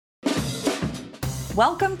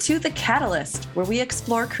Welcome to The Catalyst, where we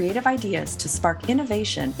explore creative ideas to spark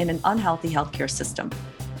innovation in an unhealthy healthcare system.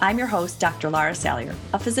 I'm your host, Dr. Lara Salyer,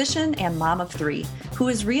 a physician and mom of three who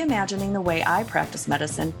is reimagining the way I practice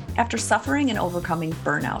medicine after suffering and overcoming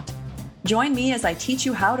burnout. Join me as I teach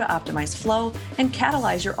you how to optimize flow and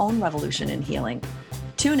catalyze your own revolution in healing.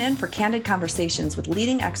 Tune in for candid conversations with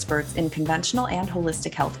leading experts in conventional and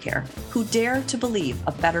holistic healthcare who dare to believe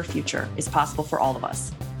a better future is possible for all of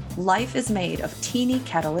us. Life is made of teeny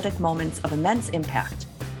catalytic moments of immense impact.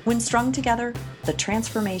 When strung together, the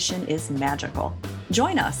transformation is magical.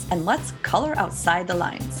 Join us and let's color outside the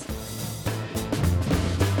lines.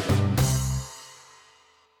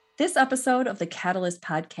 This episode of the Catalyst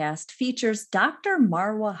podcast features Dr.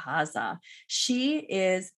 Marwa Haza. She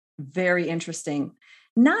is very interesting.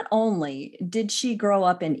 Not only did she grow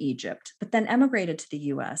up in Egypt, but then emigrated to the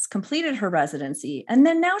US, completed her residency, and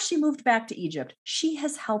then now she moved back to Egypt. She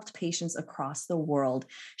has helped patients across the world.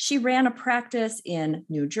 She ran a practice in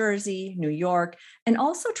New Jersey, New York, and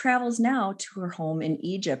also travels now to her home in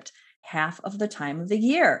Egypt half of the time of the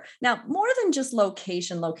year. Now, more than just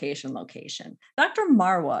location. Dr.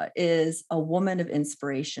 Marwa is a woman of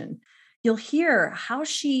inspiration. You'll hear how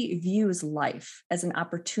she views life as an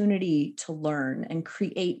opportunity to learn and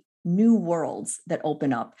create new worlds that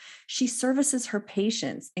open up. She services her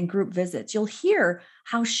patients in group visits. You'll hear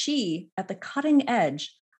how she, at the cutting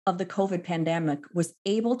edge of the COVID pandemic, was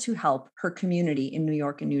able to help her community in New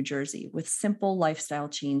York and New Jersey with simple lifestyle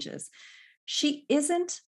changes. She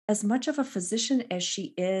isn't as much of a physician as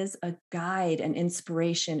she is a guide and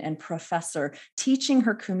inspiration and professor, teaching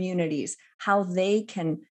her communities how they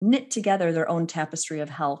can knit together their own tapestry of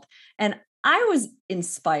health. And I was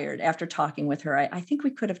inspired after talking with her. I think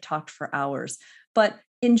we could have talked for hours, but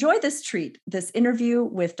enjoy this treat. This interview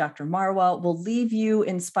with Dr. Marwa will leave you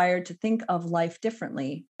inspired to think of life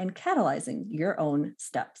differently and catalyzing your own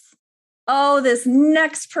steps. Oh, this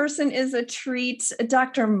next person is a treat.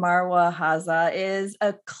 Dr. Marwa Haza is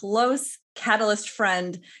a close Catalyst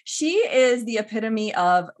friend. She is the epitome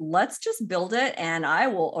of let's just build it and I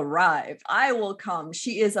will arrive. I will come.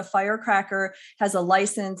 She is a firecracker, has a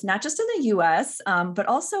license, not just in the US, but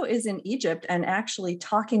also is in Egypt and actually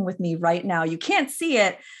talking with me right now. You can't see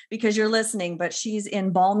it because you're listening, but she's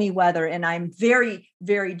in balmy weather and I'm very,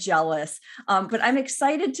 very jealous. But I'm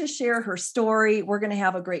excited to share her story. We're going to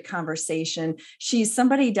have a great conversation. She's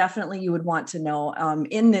somebody definitely you would want to know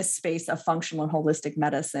in this space of functional and holistic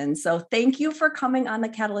medicine. So thank you for coming on the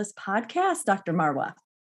Catalyst podcast, Dr. Marwa.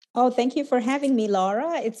 Oh, thank you for having me,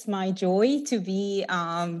 Laura. It's my joy to be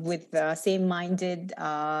with the same-minded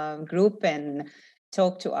group and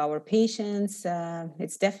talk to our patients.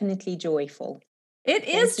 It's definitely joyful. It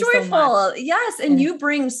is joyful. Yes. And you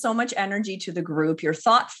bring so much energy to the group. You're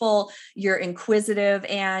thoughtful, you're inquisitive,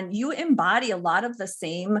 and you embody a lot of the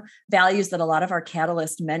same values that a lot of our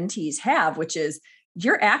Catalyst mentees have, which is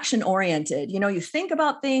you're action oriented. You know, you think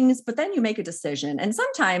about things, but then you make a decision. And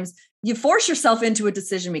sometimes you force yourself into a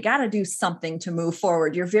decision. We got to do something to move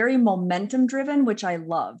forward. You're very momentum driven, which I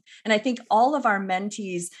love. And I think all of our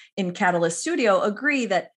mentees in Catalyst Studio agree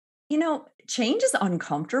that, you know, change is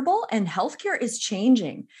uncomfortable and healthcare is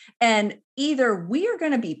changing. And either we are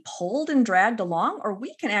going to be pulled and dragged along, or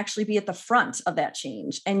we can actually be at the front of that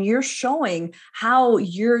change. And you're showing how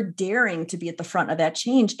you're daring to be at the front of that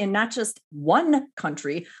change in not just one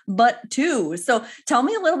country, but two. So tell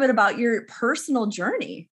me a little bit about your personal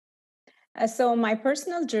journey. So my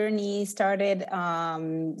personal journey started,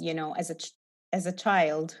 as a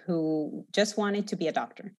child who just wanted to be a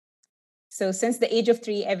doctor. So since the age of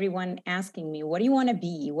 3, everyone asking me, what do you want to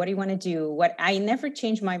be? What do you want to do? I never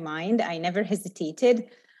changed my mind. I never hesitated.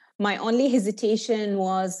 My only hesitation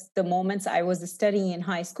was the moments I was studying in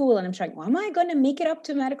high school. And I'm trying, well, am I going to make it up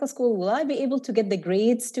to medical school? Will I be able to get the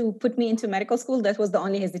grades to put me into medical school? That was the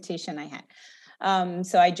only hesitation I had.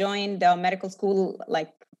 So I joined medical school.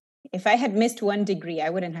 Like, if I had missed one degree, I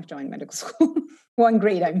wouldn't have joined medical school. One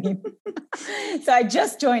grade, I mean. So I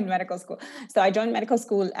just joined medical school. So I joined medical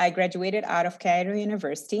school. I graduated out of Cairo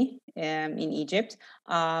University in Egypt.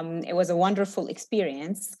 It was a wonderful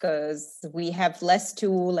experience because we have less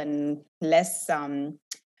tool and less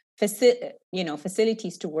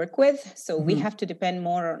facilities to work with. So we have to depend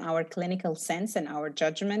more on our clinical sense and our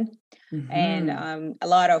judgment, and a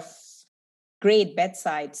lot of great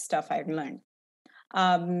bedside stuff I've learned.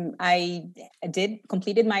 I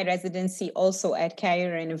completed my residency also at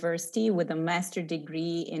Cairo University with a master's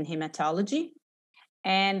degree in hematology.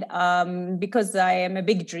 And because I am a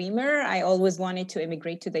big dreamer, I always wanted to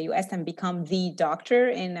immigrate to the US and become the doctor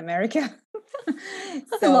in America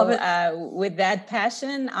I love it. With that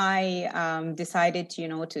passion, I decided,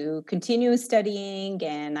 to continue studying,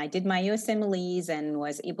 and I did my USMLEs and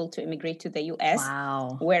was able to immigrate to the US,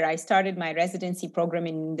 Wow. where I started my residency program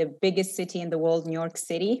in the biggest city in the world, New York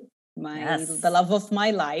City. The Yes. love of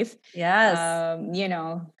my life. Yes.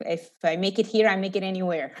 If I make it here, I make it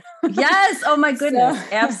anywhere. Yes. Oh my goodness.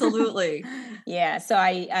 So, Absolutely. yeah. So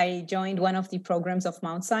I joined one of the programs of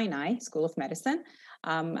Mount Sinai School of Medicine.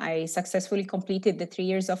 I successfully completed the 3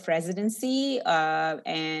 years of residency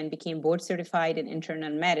and became board certified in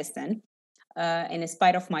internal medicine in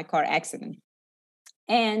spite of my car accident.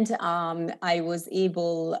 And I was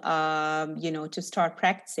able, to start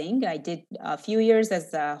practicing. I did a few years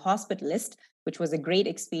as a hospitalist, which was a great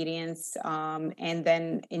experience, and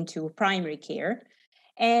then into primary care.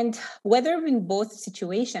 And whether in both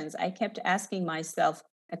situations, I kept asking myself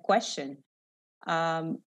a question.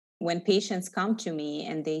 When patients come to me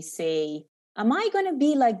and they say, am I going to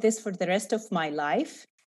be like this for the rest of my life?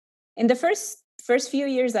 In the first few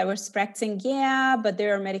years, I was practicing, yeah, but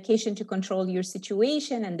there are medication to control your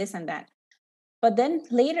situation and this and that. But then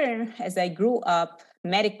later, as I grew up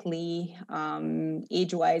medically,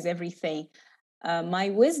 age-wise, everything, my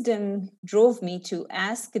wisdom drove me to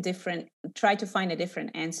try to find a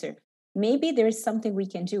different answer. Maybe there is something we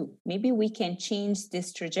can do. Maybe we can change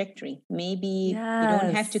this trajectory. Maybe you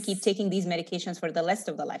don't have to keep taking these medications for the rest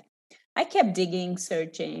of the life. I kept digging,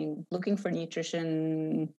 searching, looking for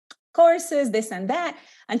nutrition courses, this and that,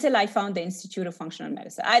 until I found the Institute of Functional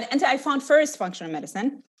Medicine. Until I found first functional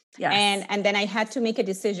medicine. Yes. And then I had to make a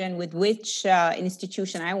decision with which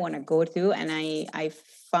institution I want to go to. And I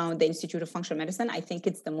found the Institute of Functional Medicine. I think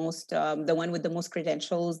it's the one with the most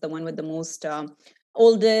credentials, the one with the most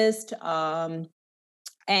oldest. So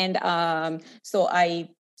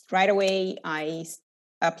right away, I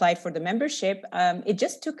applied for the membership. It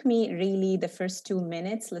just took me really the first 2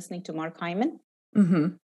 minutes listening to Mark Hyman.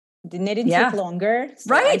 Mm-hmm. It didn't take longer.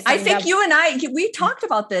 So right. I think you and we talked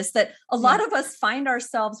about this, that a lot of us find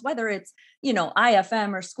ourselves, whether it's,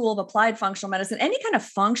 IFM or School of Applied Functional Medicine, any kind of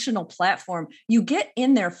functional platform, you get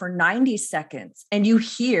in there for 90 seconds and you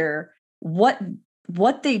hear what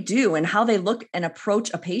they do and how they look and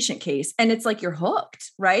approach a patient case. And it's like, you're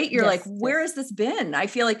hooked, right? You're like, where has this been? I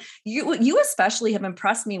feel like you especially have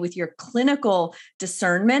impressed me with your clinical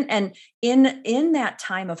discernment. And in that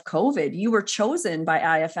time of COVID, you were chosen by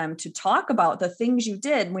IFM to talk about the things you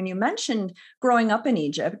did when you mentioned growing up in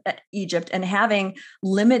Egypt and having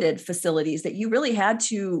limited facilities, that you really had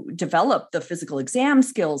to develop the physical exam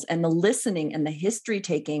skills and the listening and the history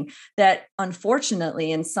taking that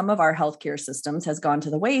unfortunately in some of our healthcare systems has gone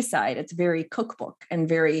to the wayside. It's very cookbook and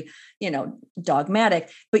very,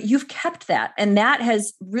 dogmatic, but you've kept that. And that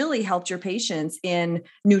has really helped your patients in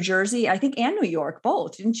New Jersey, I think, and New York,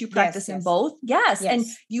 both. Didn't you practice in both? Yes. And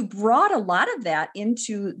you brought a lot of that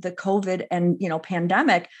into the COVID and,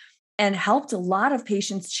 pandemic, and helped a lot of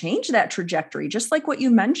patients change that trajectory, just like what you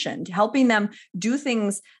mentioned, helping them do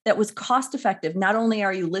things that was cost effective. Not only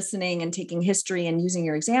are you listening and taking history and using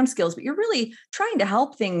your exam skills, but you're really trying to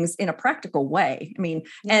help things in a practical way. I mean,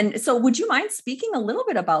 and so would you mind speaking a little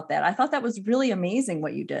bit about that? I thought that was really amazing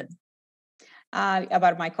what you did.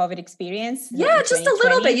 About my COVID experience? Yeah, just a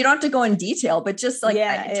little bit. You don't have to go in detail, but just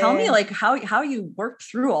tell me how you worked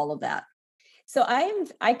through all of that. So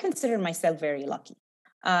I consider myself very lucky.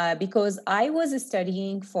 Because I was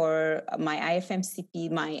studying for my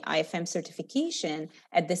IFMCP, my IFM certification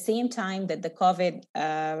at the same time that the COVID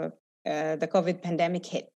pandemic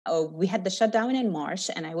hit. We had the shutdown in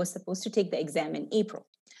March, and I was supposed to take the exam in April.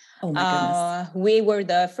 Oh my goodness! We were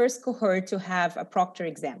the first cohort to have a proctor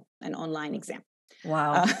exam, an online exam.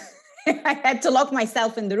 Wow. I had to lock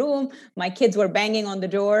myself in the room. My kids were banging on the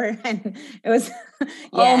door, and it was.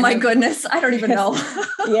 Oh my goodness! I don't even know.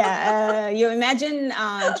 You imagine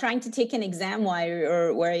trying to take an exam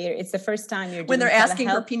where it's the first time you're doing when they're asking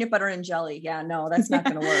for peanut butter and jelly. Yeah, no, that's not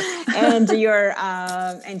going to work.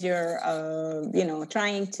 and you're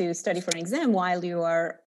trying to study for an exam while you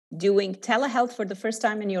are doing telehealth for the first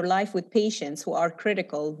time in your life with patients who are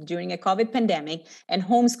critical during a COVID pandemic and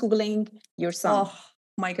homeschooling your son. Oh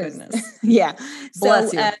my goodness. Yeah.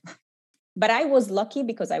 Bless you. But I was lucky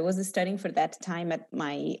because I was studying for that time at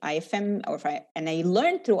my IFM, and I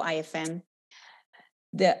learned through IFM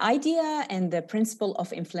the idea and the principle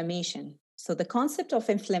of inflammation. So the concept of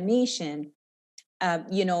inflammation,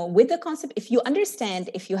 with the concept, if you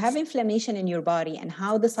have inflammation in your body and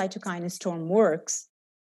how the cytokine storm works,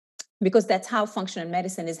 because that's how functional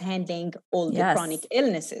medicine is handling all the chronic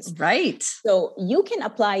illnesses. Right. So you can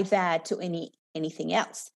apply that to anything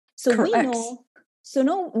else. So Correct. So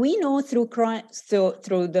no, we know through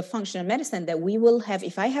the functional medicine that we will have,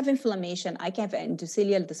 if I have inflammation, I can have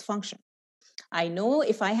endothelial dysfunction. I know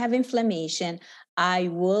if I have inflammation, I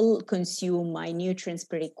will consume my nutrients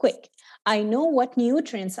pretty quick. I know what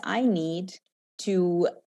nutrients I need to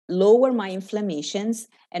lower my inflammations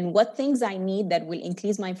and what things I need that will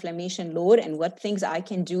increase my inflammation load and what things I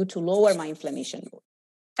can do to lower my inflammation load.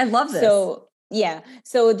 I love this. So yeah.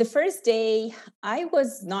 So the first day, I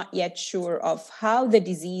was not yet sure of how the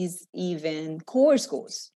disease even course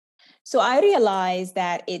goes. So I realized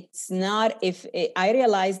that I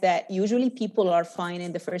realized that usually people are fine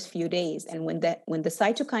in the first few days. And when the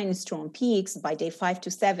cytokine storm peaks by day 5 to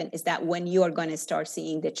 7, is that when you are going to start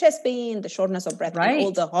seeing the chest pain, the shortness of breath, and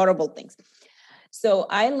all the horrible things. So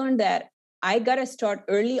I learned that I got to start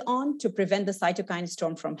early on to prevent the cytokine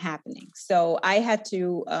storm from happening. So I had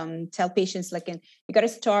to tell patients, like, you got to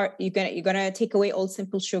start, you're going to take away all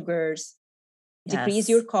simple sugars, decrease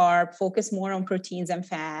your carb, focus more on proteins and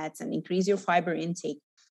fats, and increase your fiber intake.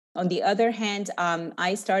 On the other hand,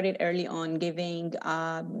 I started early on giving,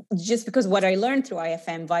 just because what I learned through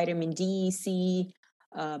IFM, vitamin D, C,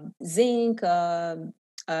 zinc,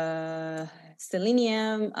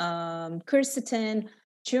 selenium, quercetin,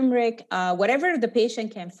 turmeric, whatever the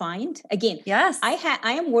patient can find. Again,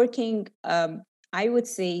 I am working, I would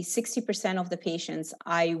say 60% of the patients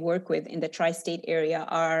I work with in the tri-state area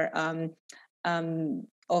are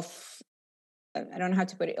of, I don't know how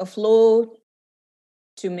to put it, of low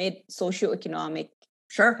to mid socioeconomic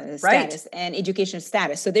status and education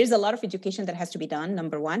status. So there's a lot of education that has to be done,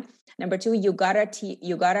 number one. Number two, you gotta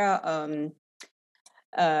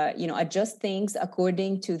adjust things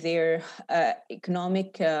according to their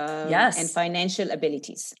economic and financial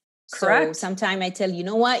abilities. Correct. So sometimes I tell you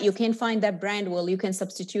know what, you can't find that brand. Well, you can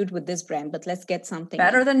substitute with this brand, but let's get something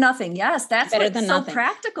better than nothing. Yes, that's what's so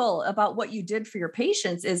practical about what you did for your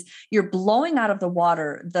patients is you're blowing out of the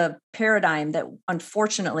water the paradigm that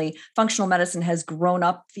unfortunately functional medicine has grown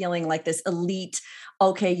up feeling like this elite.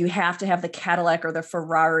 Okay, you have to have the Cadillac or the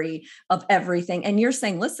Ferrari of everything. And you're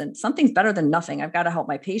saying, listen, something's better than nothing. I've got to help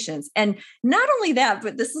my patients. And not only that,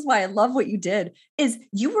 but this is why I love what you did, is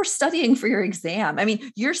you were studying for your exam. I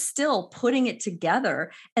mean, you're still putting it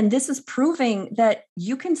together. And this is proving that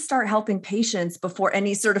you can start helping patients before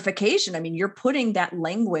any certification. I mean, you're putting that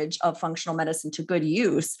language of functional medicine to good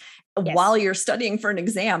use while you're studying for an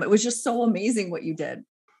exam. It was just so amazing what you did.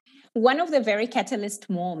 One of the very catalyst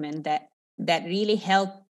moments that really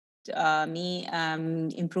helped me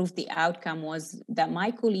improve the outcome was that my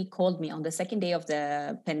colleague called me on the second day of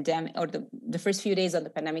the pandemic, or the first few days of the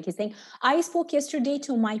pandemic. He's saying, I spoke yesterday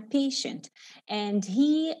to my patient and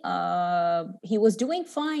he was doing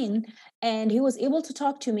fine and he was able to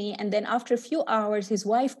talk to me. And then after a few hours, his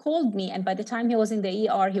wife called me. And by the time he was in the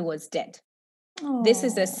ER, he was dead. Oh.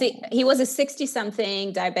 He was a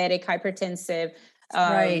 60-something diabetic, hypertensive,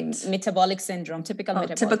 metabolic syndrome, typical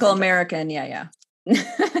syndrome. American. Yeah.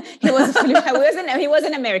 he wasn't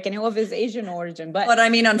American. He was of Asian origin, but I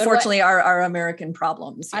mean, unfortunately, our American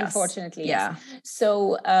problems. Yes. Unfortunately, yeah. Yes.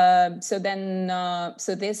 So when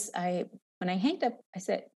I hanged up, I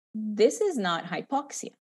said, this is not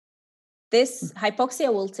hypoxia. This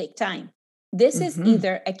hypoxia will take time. This is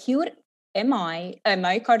either acute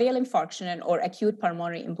myocardial infarction or acute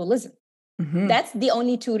pulmonary embolism. That's the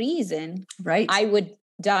only two reasons I would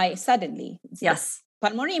die suddenly. Yes.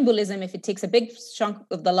 Pulmonary embolism, if it takes a big chunk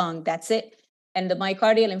of the lung, that's it. And the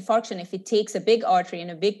myocardial infarction, if it takes a big artery and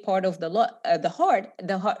a big part of the heart,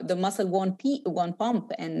 the muscle won't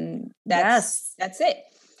pump, and that's it.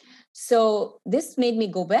 So this made me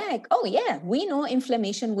go back. Oh yeah, we know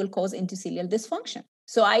inflammation will cause endothelial dysfunction.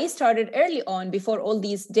 So I started early on, before all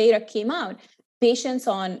these data came out, patients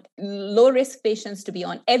on low risk patients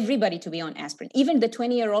everybody to be on aspirin. Even the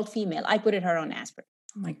 20-year-old female, I put her on aspirin.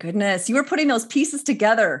 Oh my goodness. You were putting those pieces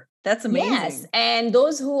together. That's amazing. Yes. And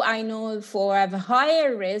those who I know have a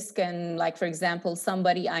higher risk, and like, for example,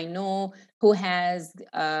 somebody I know who has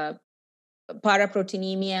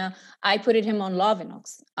paraproteinemia, I put him on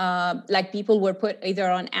Lovenox. Like, people were put either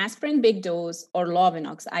on aspirin, big dose, or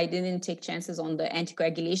Lovenox. I didn't take chances on the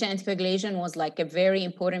anticoagulation. Anticoagulation was like a very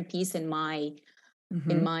important piece in my,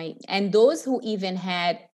 and those who even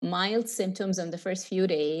had mild symptoms in the first few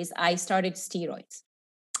days, I started steroids.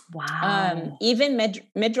 Wow. Even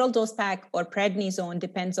Medrol dose pack or prednisone,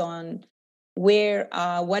 depends on where,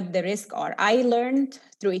 what the risks are. I learned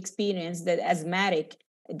through experience that asthmatic,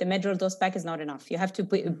 the Medrol dose pack is not enough. You have to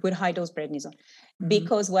put high dose prednisone,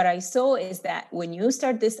 because what I saw is that when you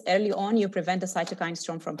start this early on, you prevent the cytokine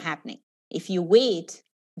storm from happening. If you wait,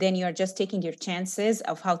 then you're just taking your chances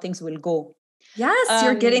of how things will go. Yes,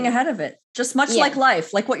 you're getting ahead of it. Just much like Yeah.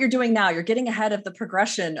 life, like what you're doing now. You're getting ahead of the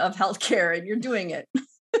progression of healthcare and you're doing it.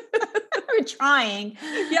 We're trying.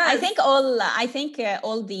 Yes. I think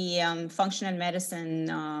all the functional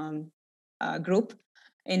medicine group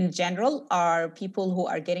in general are people who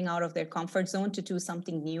are getting out of their comfort zone to do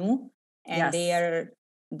something new, and Yes.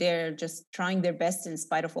 they're just trying their best in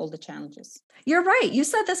spite of all the challenges. You're right. You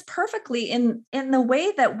said this perfectly in the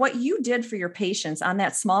way that what you did for your patients on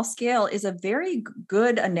that small scale is a very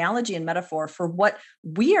good analogy and metaphor for what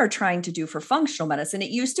we are trying to do for functional medicine.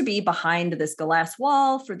 It used to be behind this glass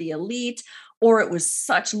wall for the elite, or it was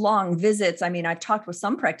such long visits. I mean, I've talked with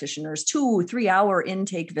some practitioners, 2-3 hour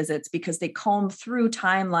intake visits because they comb through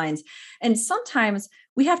timelines. And sometimes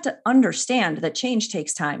we have to understand that change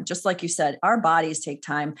takes time. Just like you said, our bodies take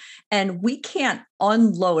time. And we can't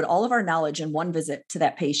unload all of our knowledge in one visit to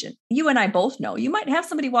that patient. You and I both know you might have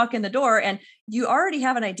somebody walk in the door and you already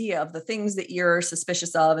have an idea of the things that you're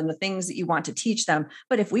suspicious of and the things that you want to teach them.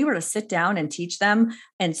 But if we were to sit down and teach them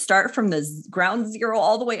and start from the ground zero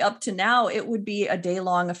all the way up to now, it would be a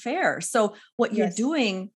day-long affair. So what you're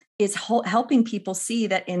doing is helping people see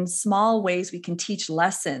that in small ways we can teach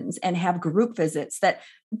lessons and have group visits that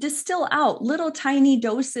distill out little tiny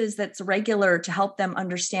doses that's regular to help them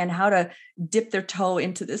understand how to dip their toe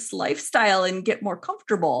into this lifestyle and get more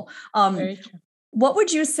comfortable. Very true. What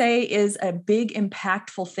would you say is a big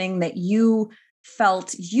impactful thing that you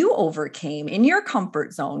felt you overcame in your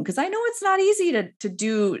comfort zone? Because I know it's not easy to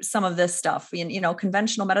do some of this stuff. And,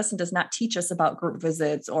 conventional medicine does not teach us about group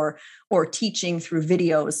visits or teaching through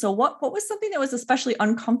videos. So what was something that was especially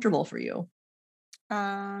uncomfortable for you?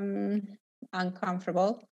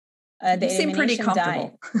 Uncomfortable. You seem pretty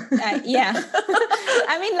comfortable. Yeah.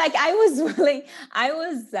 I mean, like I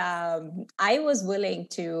was willing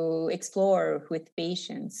to explore with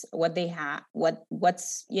patients what they have,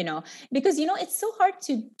 what's, because, it's so hard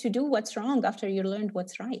to do what's wrong after you learned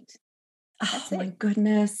what's right. Oh my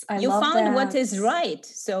goodness. I You love found what that. is right.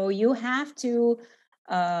 So you have to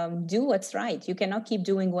do what's right. You cannot keep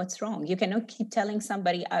doing what's wrong. You cannot keep telling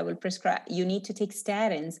somebody, I will prescribe, you need to take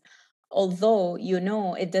statins, although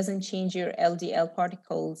it doesn't change your LDL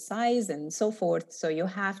particle size and so forth. So you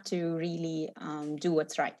have to really do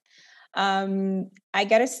what's right. I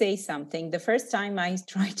gotta say something. The first time I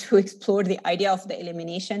tried to explore the idea of the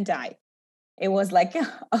elimination diet, it was like,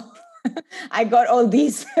 I got all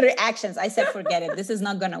these reactions. I said, forget it. This is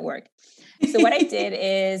not gonna work. So what I did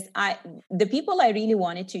is the people I really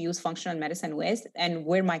wanted to use functional medicine with, and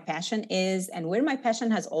where my passion is, and where my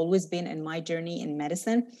passion has always been in my journey in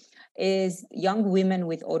medicine, is young women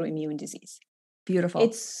with autoimmune disease. Beautiful.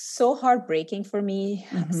 It's so heartbreaking for me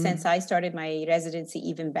since I started my residency,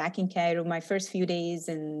 even back in Cairo, my first few days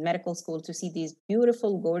in medical school, to see these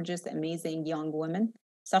beautiful, gorgeous, amazing young women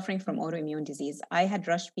suffering from autoimmune disease. I had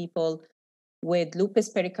rushed people with lupus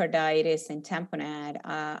pericarditis and tamponade.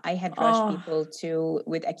 I had rushed people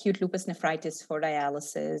with acute lupus nephritis for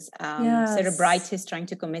dialysis, cerebritis, trying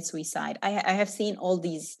to commit suicide. I have seen all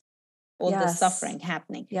this suffering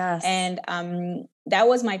happening. Yes. And that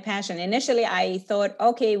was my passion. Initially, I thought,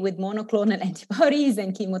 okay, with monoclonal antibodies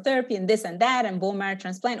and chemotherapy and this and that and bone marrow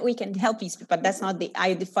transplant, we can help these people. But that's not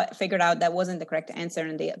I figured out that wasn't the correct answer.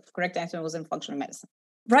 And the correct answer was in functional medicine.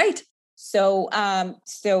 Right. So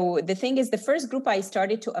the thing is, the first group I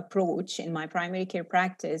started to approach in my primary care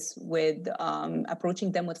practice with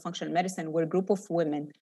approaching them with functional medicine were a group of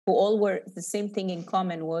women who all were the same thing in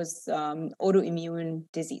common, was autoimmune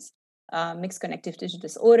disease. Mixed connective tissue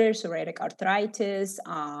disorder, psoriatic arthritis,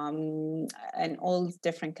 and all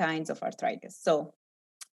different kinds of arthritis. So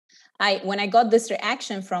when I got this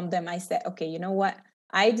reaction from them, I said, okay, you know what?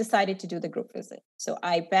 I decided to do the group visit. So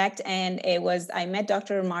I backed, and I met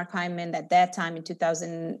Dr. Mark Hyman at that time in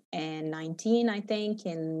 2019, I think,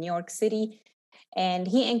 in New York City. And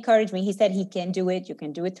he encouraged me. He said, he can do it. You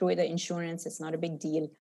can do it through the insurance. It's not a big deal.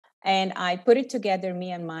 And I put it together,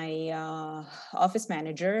 me and my office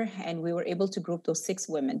manager, and we were able to group those 6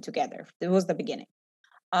 women together. It was the beginning.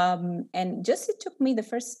 And just it took me the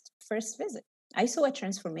first visit. I saw a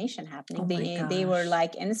transformation happening. They were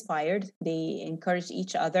like inspired. They encouraged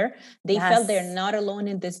each other. They felt they're not alone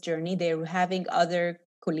in this journey. They were having other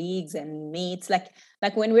colleagues and mates. Like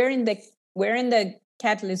when we're in the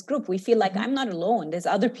Catalyst group, we feel like I'm not alone. There's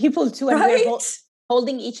other people too, and we're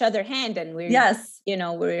holding each other hand, and we're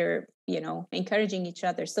we're encouraging each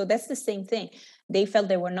other. So that's the same thing. They felt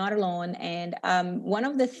they were not alone. And one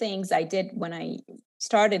of the things I did when I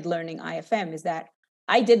started learning IFM is that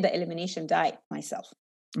I did the elimination diet myself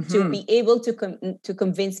to be able to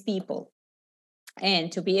convince people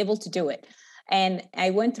and to be able to do it. And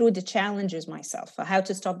I went through the challenges myself, how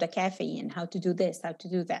to stop the caffeine, how to do this, how to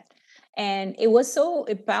do that. And it was so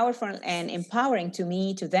powerful and empowering to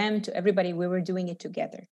me, to them, to everybody. We were doing it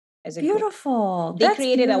together as a group. Beautiful. They That's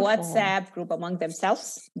created a beautiful. WhatsApp group among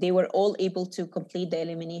themselves. They were all able to complete the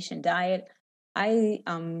elimination diet. I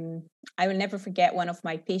will never forget one of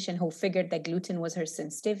my patients who figured that gluten was her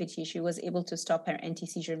sensitivity. She was able to stop her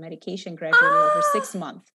anti-seizure medication gradually over 6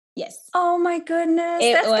 months. Yes. Oh my goodness.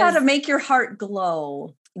 It That's got to was- make your heart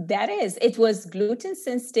glow. It was gluten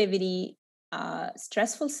sensitivity,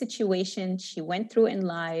 stressful situation she went through in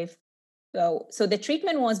life. So the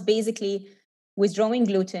treatment was basically withdrawing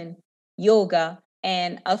gluten, yoga,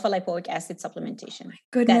 and alpha lipoic acid supplementation.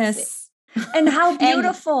 Goodness. And how And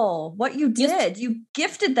beautiful what you did. You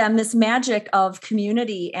gifted them this magic of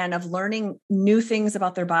community and of learning new things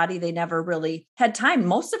about their body they never really had time.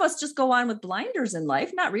 Most of us just go on with blinders in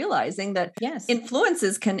life, not realizing that yes,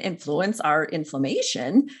 influences can influence our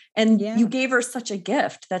inflammation. And Yeah. you gave her such a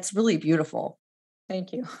gift. That's really beautiful.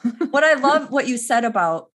 thank you. What I love what you said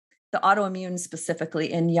about the autoimmune specifically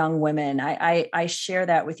in young women. I share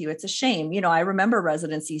that with you. It's a shame. I remember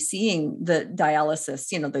residency seeing the dialysis,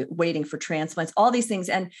 the waiting for transplants, all these things.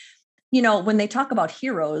 And, when they talk about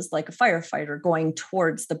heroes like a firefighter going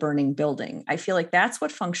towards the burning building, I feel like that's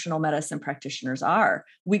what functional medicine practitioners are.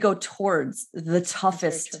 We go towards the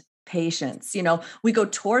toughest patients. We go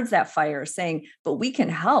towards that fire saying, but we can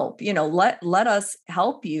help, let us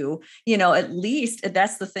help you. At least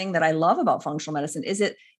that's the thing that I love about functional medicine is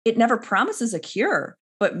it never promises a cure.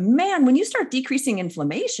 But man, when you start decreasing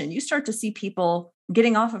inflammation, you start to see people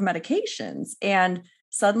getting off of medications, and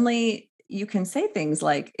suddenly you can say things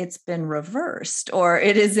like it's been reversed or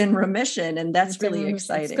it is in remission. And that's really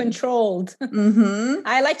exciting. It's controlled. Mm-hmm.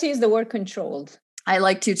 I like to use the word controlled. I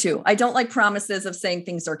like to too. I don't like promises of saying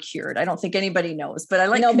things are cured. I don't think anybody knows, but I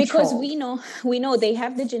like because we know they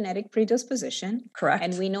have the genetic predisposition. Correct.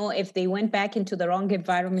 And we know if they went back into the wrong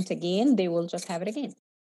environment again, they will just have it again.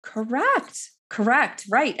 Correct.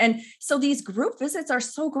 Right. And so these group visits are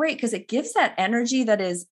so great because it gives that energy that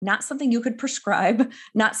is not something you could prescribe,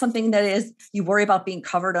 not something that is you worry about being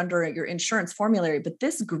covered under your insurance formulary, but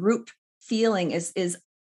this group feeling is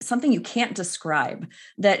something you can't describe,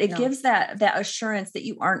 that it gives that assurance that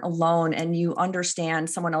you aren't alone and you understand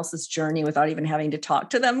someone else's journey without even having to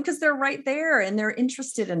talk to them because they're right there and they're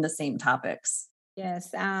interested in the same topics.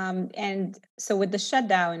 Yes. And so with the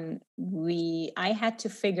shutdown, I had to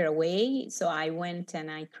figure a way. So I went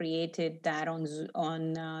and I created that on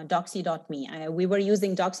Doxy.me. We were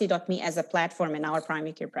using Doxy.me as a platform in our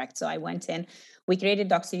primary care practice. So I went in, we created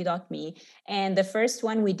Doxy.me. And the first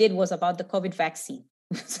one we did was about the COVID vaccine.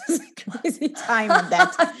 This is a crazy time of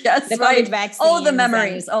that. Yes, the right. COVID vaccine. The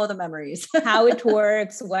memories. How it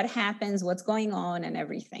works, what happens, what's going on, and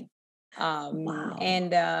everything. Wow.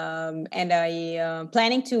 And I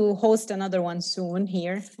planning to host another one soon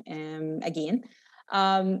here again.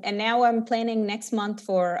 And now I'm planning next month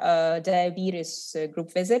for a diabetes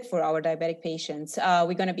group visit for our diabetic patients.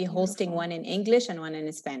 We're going to be hosting one in English and one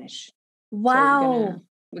in Spanish. Wow. So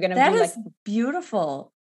we're gonna that do is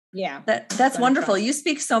beautiful. Yeah. That's wonderful. You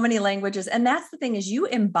speak so many languages. And that's the thing is you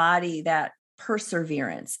embody that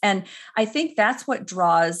perseverance. And I think that's what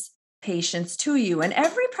draws patients to you. And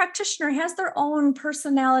every practitioner has their own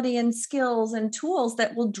personality and skills and tools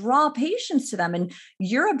that will draw patients to them. And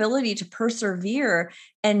your ability to persevere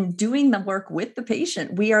and doing the work with the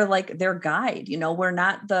patient, we are like their guide. We're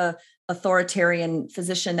not the authoritarian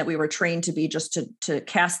physician that we were trained to be just to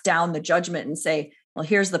cast down the judgment and say, well,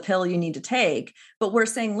 here's the pill you need to take. But we're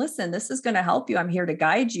saying, listen, this is going to help you. I'm here to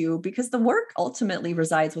guide you because the work ultimately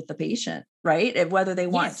resides with the patient, right? And whether they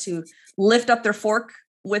want to lift up their fork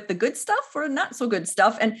with the good stuff or not so good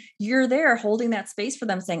stuff. And you're there holding that space for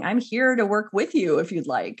them saying, I'm here to work with you if you'd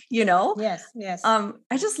like, Yes. I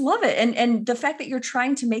just love it. And the fact that you're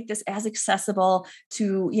trying to make this as accessible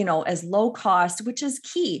to, as low cost, which is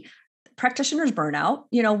key. Practitioners burn out.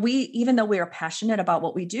 Even though we are passionate about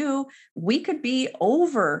what we do, we could be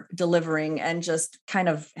over delivering and just kind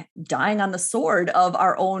of dying on the sword of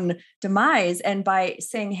our own demise. And by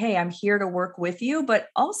saying, hey, I'm here to work with you, but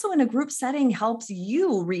also in a group setting helps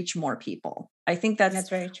you reach more people. I think that's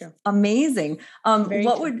very true. Amazing.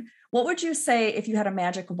 What would you say if you had a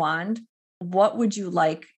magic wand? What would you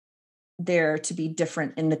like there to be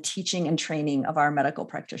different in the teaching and training of our medical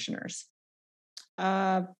practitioners?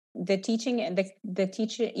 The teaching and the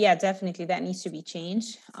teacher, yeah, definitely that needs to be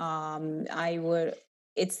changed. We are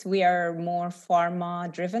more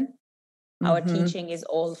pharma driven. Our teaching is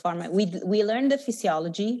all pharma. We learn the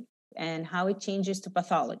physiology and how it changes to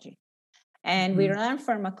pathology, and we learn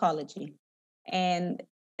pharmacology, and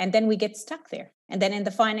And then we get stuck there. And then in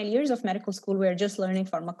the final years of medical school, we're just learning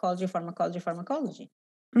pharmacology.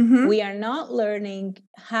 Mm-hmm. We are not learning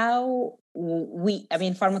how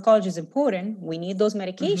pharmacology is important. We need those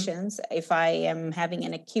medications. Mm-hmm. If I am having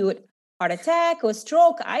an acute heart attack or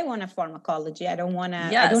stroke, I want a pharmacology. I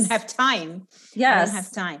don't have time. Yes. I don't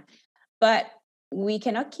have time. But we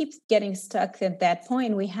cannot keep getting stuck at that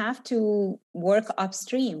point. We have to work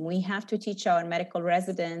upstream. We have to teach our medical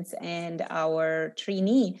residents and our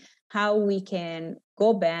trainee how we can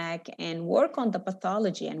go back and work on the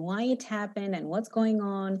pathology and why it happened and what's going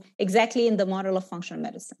on exactly in the model of functional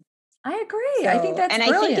medicine. I agree. I think that's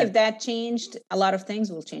brilliant. I think if that changed, a lot of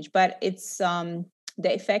things will change. But it's the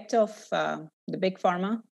effect of the big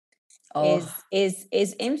pharma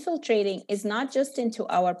is infiltrating, is not just into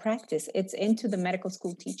our practice, it's into the medical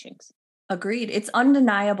school teachings. Agreed. It's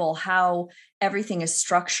undeniable how everything is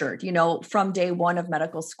structured, from day one of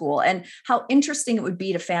medical school, and how interesting it would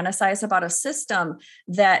be to fantasize about a system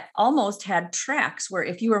that almost had tracks where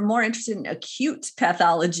if you were more interested in acute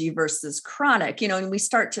pathology versus chronic, and we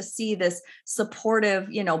start to see this supportive,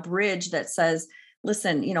 bridge that says,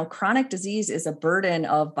 listen, chronic disease is a burden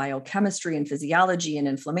of biochemistry and physiology and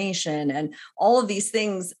inflammation and all of these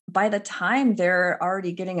things. By the time they're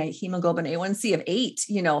already getting a hemoglobin A1C of 8,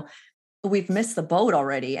 we've missed the boat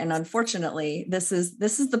already. And unfortunately, this is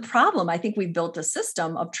the problem. I think we've built a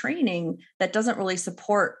system of training that doesn't really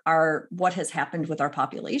support what has happened with our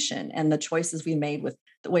population and the choices we made with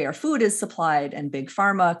the way our food is supplied, and big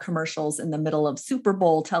pharma commercials in the middle of Super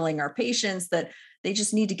Bowl telling our patients that they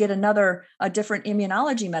just need to get a different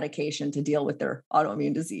immunology medication to deal with their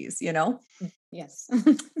autoimmune disease, Yes.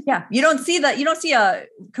 Yeah. You don't see that. You don't see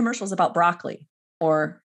commercials about broccoli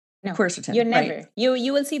or quercetin. You're never. Right?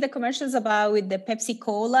 You will see the commercials about with the Pepsi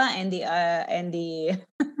Cola and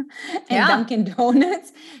Dunkin'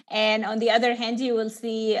 Donuts, and on the other hand, you will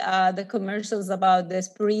see the commercials about the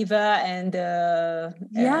Spiriva and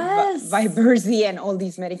Viberzi and all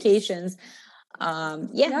these medications.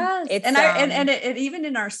 Yes. It's even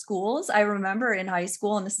in our schools, I remember in high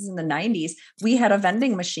school, and this is in the 90s, we had a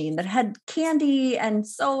vending machine that had candy and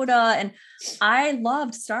soda, and I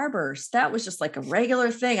loved Starburst. That was just like a regular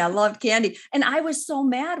thing. I loved candy. And I was so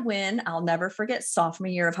mad when, I'll never forget, sophomore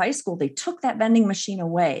year of high school, they took that vending machine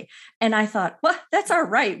away. And I thought, well, that's our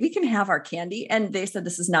right. We can have our candy. And they said,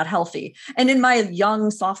 this is not healthy. And in my young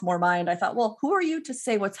sophomore mind, I thought, well, who are you to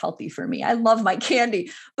say what's healthy for me? I love my candy.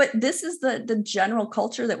 But this is the general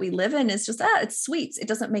culture that we live in, is just it's sweets. It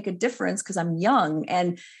doesn't make a difference because I'm young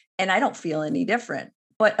and I don't feel any different.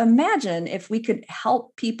 But imagine if we could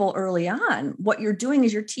help people early on. What you're doing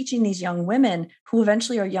is you're teaching these young women who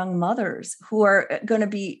eventually are young mothers who are going to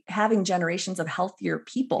be having generations of healthier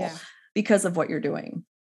people because of what you're doing.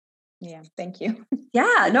 Yeah. Thank you.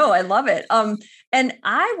 Yeah, no, I love it. And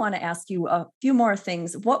I want to ask you a few more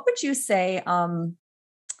things. What would you say, but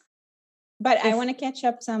I want to catch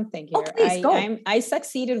up something here. Oh, please, go. I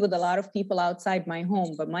succeeded with a lot of people outside my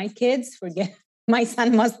home, but my kids forget. My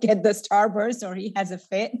son must get the Starburst or he has a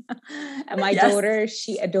fit. And my daughter,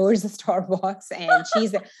 she adores the Starbucks, and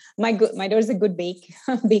my daughter's a good baker.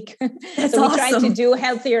 That's so we awesome. try to do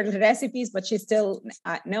healthier recipes, but she's still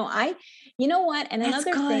you know what? And That's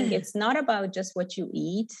another good. thing, it's not about just what you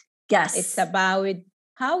eat. Yes. It's about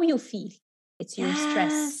how you feel. It's your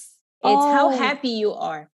stress. It's how happy you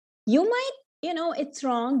are. You might, it's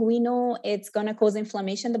wrong. We know it's going to cause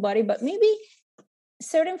inflammation in the body, but maybe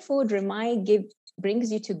certain food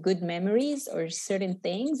brings you to good memories or certain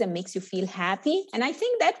things and makes you feel happy. And I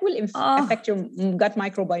think that will affect your gut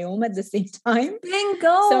microbiome at the same time.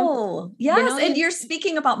 Bingo. So, yes. And you're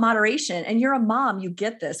speaking about moderation, and you're a mom, you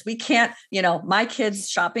get this. We can't, my kids'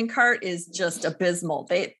 shopping cart is just abysmal.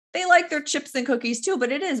 They like their chips and cookies too,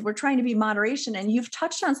 but we're trying to be moderation. And you've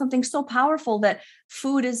touched on something so powerful, that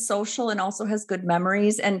food is social and also has good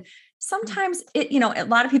memories. And sometimes a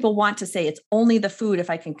lot of people want to say it's only the food if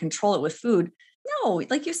I can control it with food. No,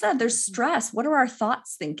 like you said, there's stress. What are our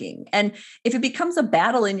thoughts thinking? And if it becomes a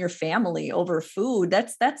battle in your family over food,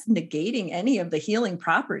 that's negating any of the healing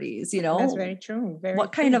properties, That's very true.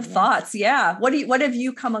 What kind of thoughts? Yeah. What have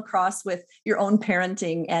you come across with your own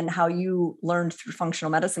parenting and how you learned through functional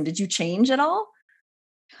medicine? Did you change at all?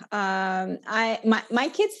 My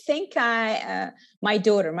kids think my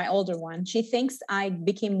daughter, my older one, she thinks I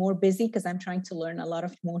became more busy because I'm trying to learn a lot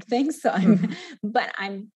of more things. So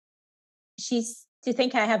she's to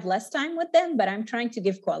think I have less time with them, but I'm trying to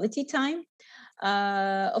give quality time.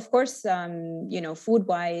 Of course, food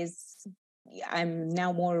wise, I'm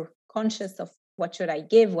now more conscious of what should I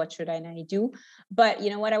give? What should I do? But you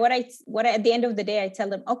know what at the end of the day, I tell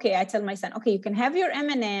them, okay, I tell my son, okay, you can have your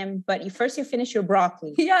M&M, but you finish your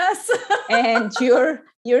broccoli. Yes. And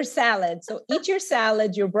your salad. So eat your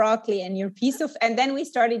salad, your broccoli, and your piece of, and then we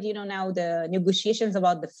started, now the negotiations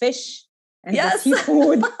about the fish and the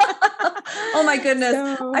seafood. Oh my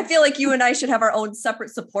goodness. So, I feel like you and I should have our own separate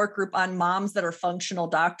support group on moms that are functional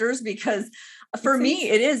doctors, because for me,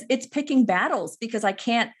 it's picking battles, because I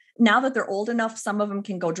can't, now that they're old enough, some of them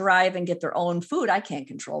can go drive and get their own food. I can't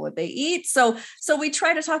control what they eat. So we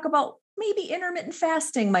try to talk about maybe intermittent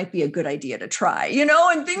fasting might be a good idea to try,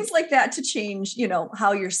 and things like that to change,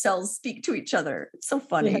 how your cells speak to each other. It's so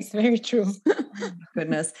funny. Yes, very true. Oh my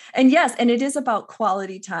goodness. And yes, and it is about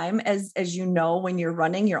quality time. As when you're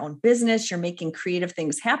running your own business, you're making creative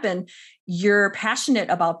things happen, you're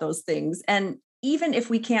passionate about those things. And even if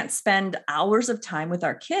we can't spend hours of time with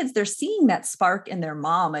our kids, they're seeing that spark in their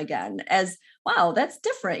mom again as, wow, that's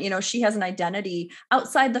different. She has an identity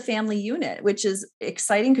outside the family unit, which is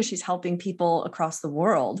exciting because she's helping people across the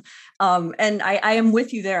world. And I am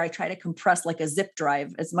with you there. I try to compress like a zip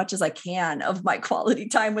drive as much as I can of my quality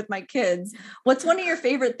time with my kids. What's one of your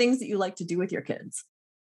favorite things that you like to do with your kids?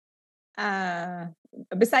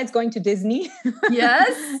 Besides going to Disney.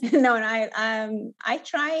 Yes. No, I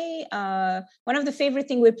try, one of the favorite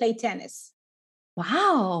thing, we play tennis.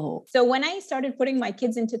 Wow. So when I started putting my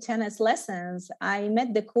kids into tennis lessons, I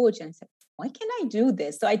met the coach and said, why can I do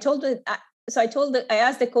this? So I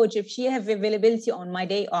asked the coach if she have availability on my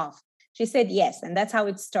day off. She said yes. And that's how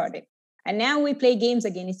it started. And now we play games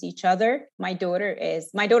against each other. My daughter,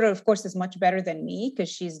 of course, is much better than me because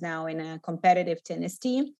she's now in a competitive tennis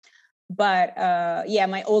team. But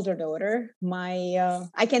my older daughter,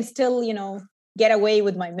 I can still, get away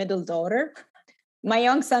with my middle daughter. My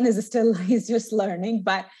young son he's just learning.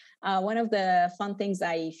 But one of the fun things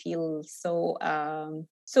I feel so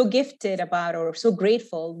gifted about, or so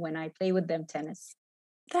grateful when I play with them tennis.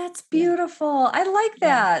 That's beautiful. I like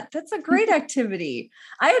that. Yeah. That's a great activity.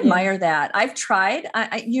 I admire that. I've tried.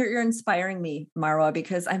 You're inspiring me, Marwa,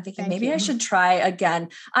 because I'm thinking maybe I should try again.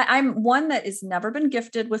 I'm one that has never been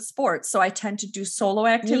gifted with sports, so I tend to do solo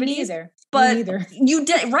activities. Me neither. But you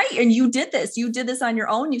did, right? And you did this. You did this on your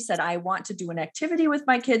own. You said, I want to do an activity with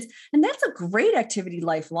my kids. And that's a great activity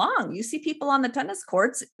lifelong. You see people on the tennis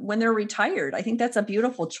courts when they're retired. I think that's a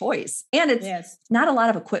beautiful choice. And it's not a lot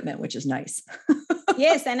of equipment, which is nice.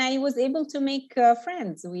 Yes. And I was able to make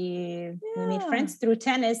friends. We made friends through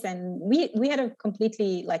tennis, and we had a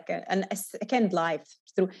completely like a second life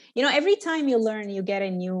through, every time you learn, you get a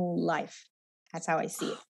new life. That's how I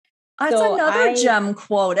see it. That's another gem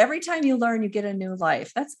quote. Every time you learn, you get a new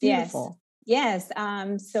life. That's beautiful. Yes.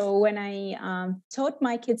 So when I taught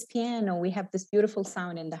my kids piano, we have this beautiful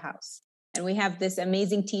sound in the house, and we have this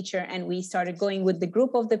amazing teacher, and we started going with the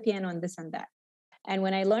group of the piano and this and that. And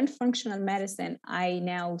when I learned functional medicine, I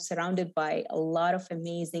now surrounded by a lot of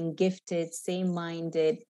amazing, gifted,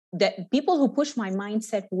 same-minded, that people who push my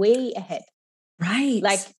mindset way ahead. Right.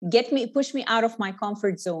 Like push me out of my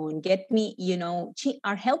comfort zone, get me,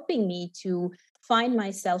 are helping me to find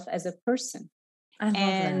myself as a person. I love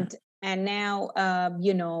that. And now,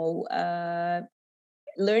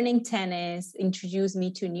 learning tennis introduced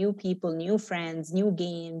me to new people, new friends, new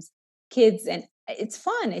games, kids, and it's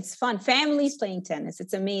fun. It's fun. Families playing tennis.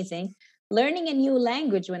 It's amazing. Learning a new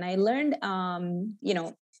language. When I learned,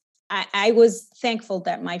 I was thankful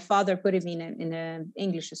that my father put me in an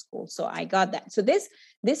English school. So I got that. So this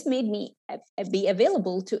made me be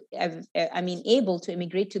able to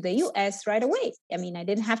immigrate to the US right away. I mean, I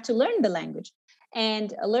didn't have to learn the language.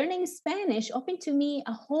 And learning Spanish opened to me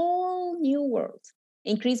a whole new world,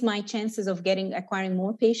 increased my chances of acquiring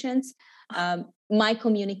more patients, my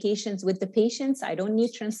communications with the patients. I don't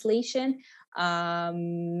need translation.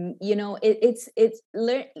 When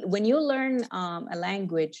you learn a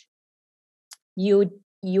language,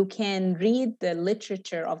 you can read the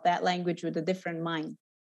literature of that language with a different mind.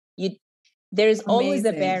 There's always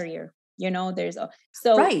a barrier,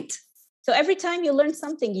 right. So every time you learn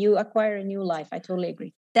something, you acquire a new life. I totally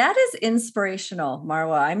agree. That is inspirational,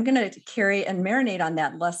 Marwa. I'm going to carry and marinate on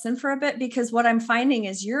that lesson for a bit, because what I'm finding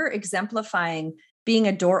is you're exemplifying being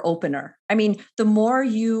a door opener. I mean, the more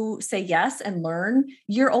you say yes and learn,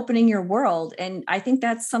 you're opening your world. And I think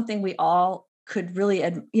that's something we all could really,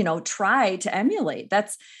 try to emulate.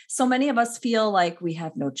 That's so many of us feel like we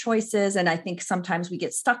have no choices. And I think sometimes we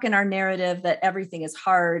get stuck in our narrative that everything is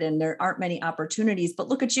hard and there aren't many opportunities. But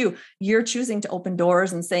look at you, you're choosing to open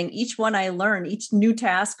doors and saying, each one I learn, each new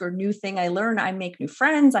task or new thing I learn, I make new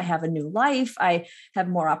friends, I have a new life, I have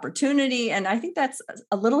more opportunity. And I think that's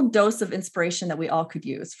a little dose of inspiration that we all could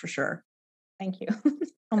use for sure. Thank you.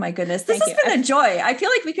 Oh my goodness. This has been a joy. I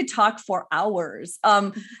feel like we could talk for hours.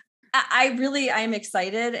 I'm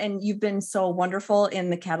excited, and you've been so wonderful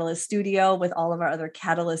in the Catalyst studio with all of our other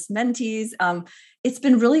Catalyst mentees. It's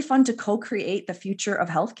been really fun to co-create the future of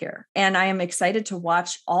healthcare. And I am excited to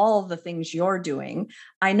watch all the things you're doing.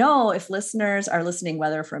 I know if listeners are listening,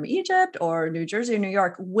 whether from Egypt or New Jersey or New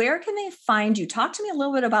York, where can they find you? Talk to me a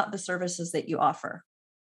little bit about the services that you offer.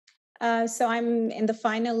 So I'm in the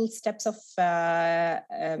final steps of,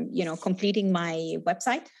 completing my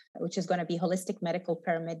website, which is going to be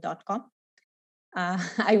holisticmedicalpyramid.com.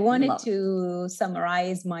 I wanted to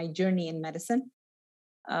summarize my journey in medicine,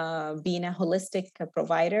 being a holistic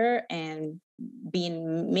provider and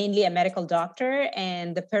being mainly a medical doctor,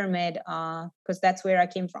 and the pyramid, because that's where I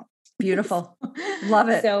came from. Beautiful. Love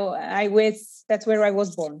it. So that's where I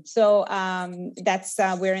was born. So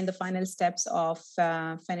we're in the final steps of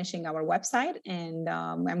finishing our website. And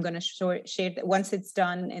I'm going to share that once it's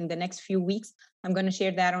done in the next few weeks, I'm going to share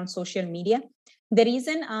that on social media. The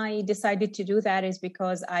reason I decided to do that is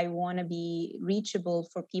because I want to be reachable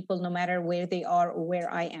for people no matter where they are or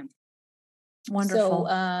where I am. Wonderful.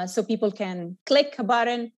 So people can click a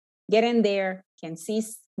button, get in there, can see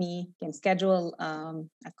me, can schedule a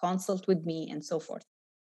consult with me, and so forth.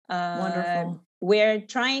 Wonderful. We're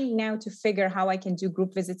trying now to figure how I can do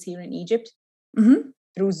group visits here in Egypt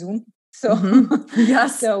through Zoom. So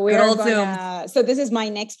yes, so we're Zoom. So this is my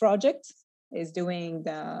next project, is doing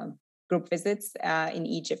the group visits in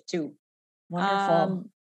Egypt too. Wonderful.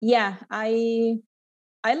 I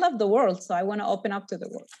love the world, so I want to open up to the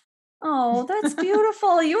world. Oh, that's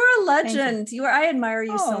beautiful. You are a legend. I admire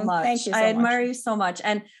you so much. Thank you so I admire much. you so much.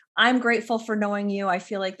 And I'm grateful for knowing you. I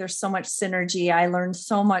feel like there's so much synergy. I learned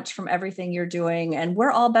so much from everything you're doing, and we're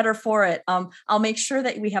all better for it. I'll make sure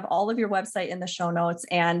that we have all of your website in the show notes.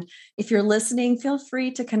 And if you're listening, feel free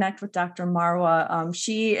to connect with Dr. Marwa.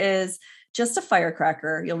 She is just a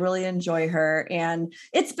firecracker. You'll really enjoy her. And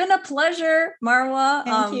it's been a pleasure, Marwa.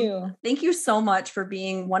 Thank you. Thank you so much for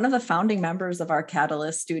being one of the founding members of our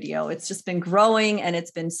Catalyst studio. It's just been growing, and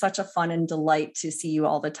it's been such a fun and delight to see you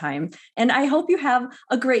all the time. And I hope you have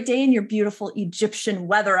a great day in your beautiful Egyptian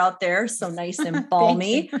weather out there. So nice and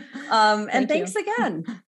balmy. And thanks again.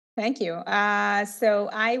 Thank you. So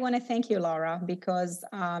I want to thank you, Laura, because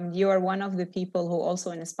you are one of the people who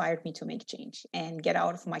also inspired me to make change and get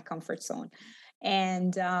out of my comfort zone.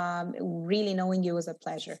 And really knowing you was a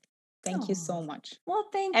pleasure. Thank you so much. Well,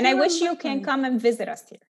 thank you. And I wish you can come and visit us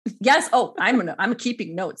here. Yes. Oh, I'm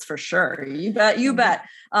keeping notes for sure. You bet. You bet.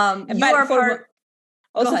 For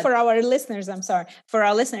our listeners,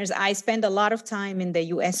 I spend a lot of time in the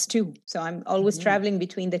US too. So I'm always traveling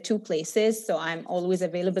between the two places. So I'm always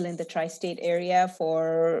available in the tri-state area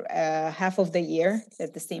for half of the year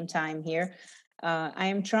at the same time here. I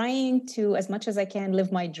am trying to, as much as I can,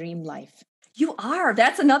 live my dream life. You are.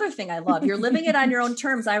 That's another thing I love. You're living it on your own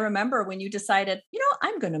terms. I remember when you decided,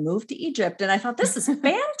 I'm going to move to Egypt. And I thought, this is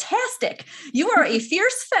fantastic. You are a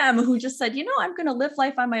fierce femme who just said, I'm going to live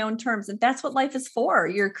life on my own terms. And that's what life is for.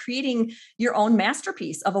 You're creating your own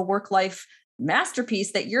masterpiece of a work-life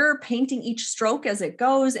masterpiece that you're painting each stroke as it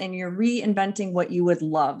goes, and you're reinventing what you would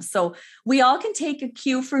love. So we all can take a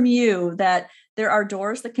cue from you that there are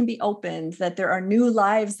doors that can be opened, that there are new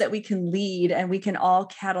lives that we can lead, and we can all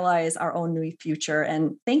catalyze our own new future.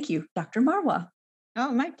 And thank you, Dr. Marwa.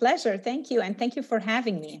 Oh, my pleasure. Thank you. And thank you for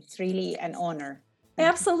having me. It's really an honor.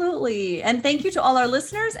 Absolutely. And thank you to all our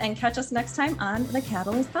listeners, and catch us next time on the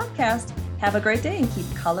Catalyst Podcast. Have a great day and keep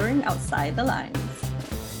coloring outside the lines.